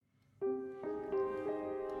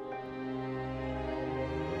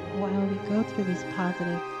While we go through these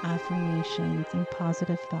positive affirmations and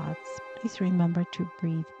positive thoughts, please remember to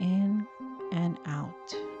breathe in and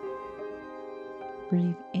out.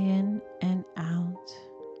 Breathe in and out.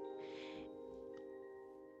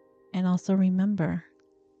 And also remember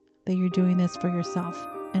that you're doing this for yourself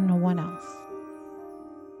and no one else.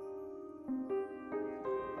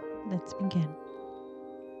 Let's begin.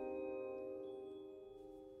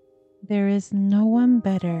 There is no one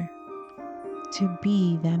better to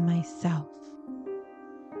be than myself.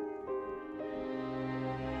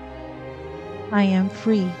 I am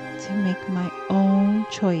free to make my own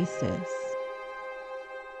choices.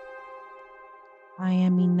 I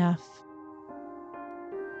am enough.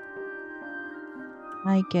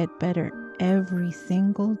 I get better every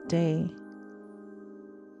single day.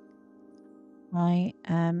 I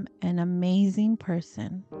am an amazing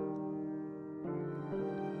person.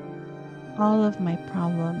 All of my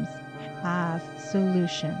problems have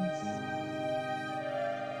solutions.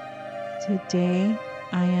 Today,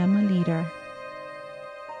 I am a leader.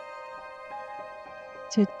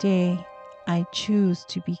 Today, I choose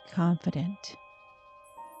to be confident.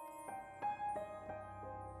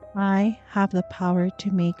 I have the power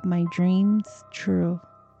to make my dreams true.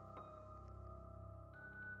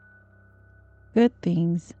 Good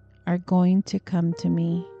things are going to come to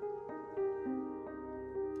me.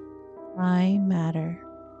 I matter.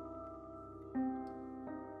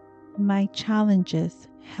 My challenges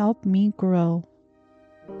help me grow.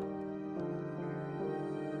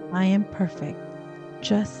 I am perfect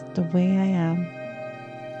just the way I am.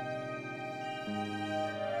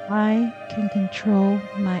 I can control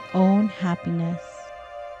my own happiness.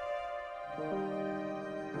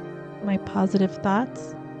 My positive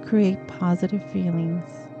thoughts create positive feelings.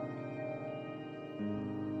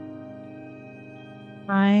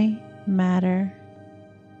 I matter.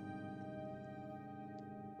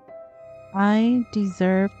 I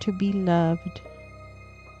deserve to be loved.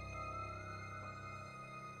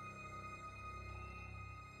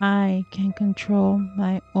 I can control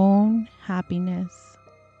my own happiness.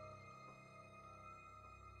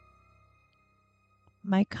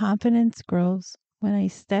 My confidence grows when I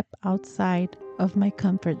step outside of my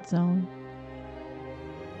comfort zone.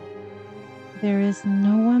 There is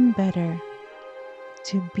no one better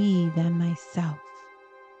to be than myself.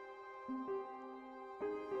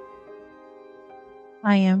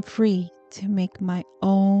 I am free to make my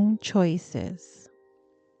own choices.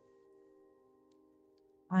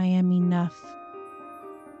 I am enough.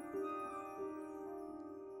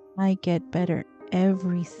 I get better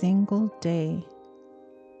every single day.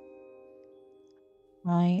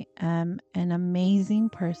 I am an amazing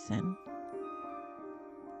person.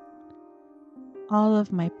 All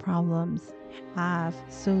of my problems have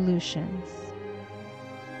solutions.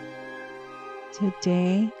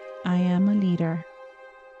 Today, I am a leader.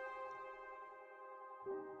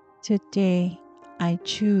 Today, I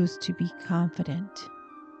choose to be confident.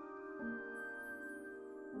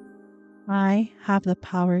 I have the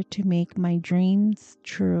power to make my dreams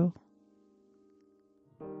true.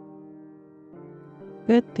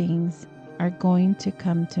 Good things are going to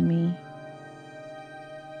come to me.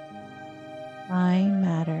 I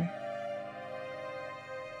matter.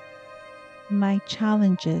 My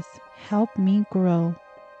challenges help me grow.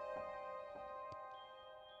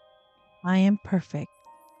 I am perfect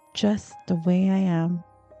just the way I am.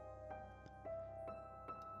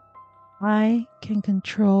 I can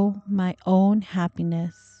control my own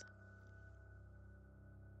happiness.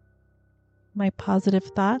 My positive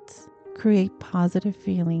thoughts create positive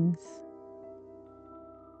feelings.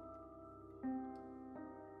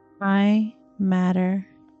 I matter.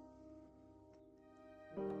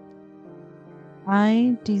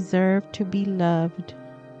 I deserve to be loved.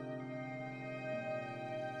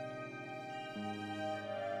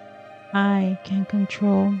 I can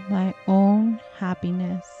control my own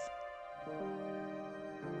happiness.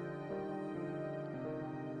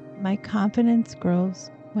 My confidence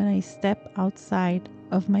grows when I step outside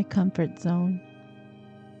of my comfort zone.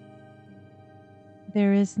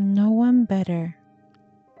 There is no one better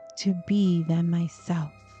to be than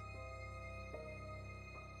myself.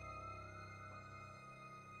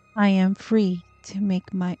 I am free to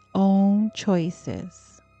make my own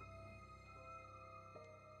choices.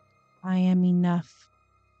 I am enough.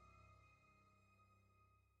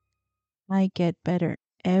 I get better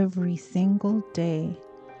every single day.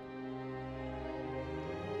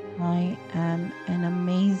 I am an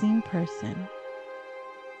amazing person.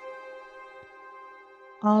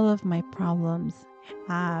 All of my problems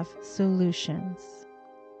have solutions.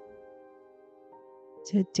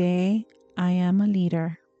 Today, I am a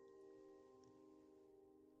leader.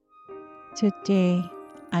 Today,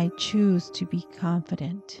 I choose to be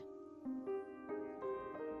confident.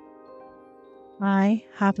 I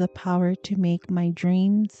have the power to make my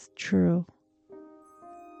dreams true.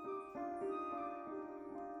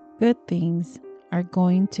 Good things are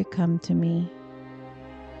going to come to me.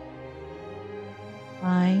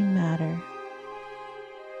 I matter.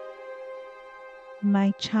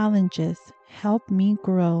 My challenges help me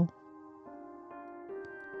grow.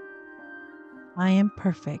 I am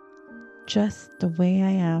perfect just the way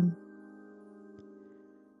I am.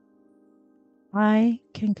 I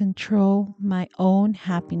can control my own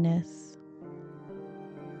happiness.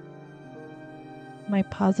 My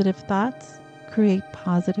positive thoughts create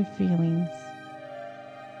positive feelings.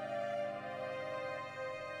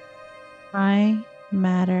 I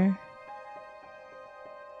matter.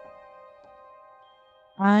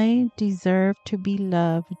 I deserve to be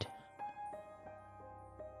loved.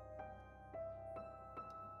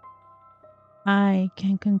 I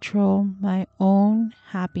can control my own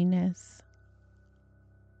happiness.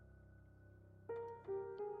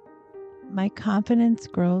 My confidence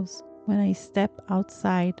grows when I step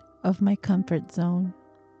outside of my comfort zone.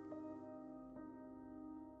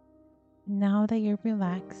 Now that you're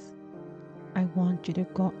relaxed, I want you to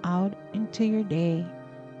go out into your day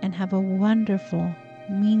and have a wonderful,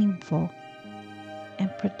 meaningful,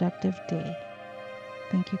 and productive day.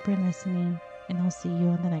 Thank you for listening, and I'll see you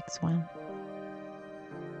on the next one.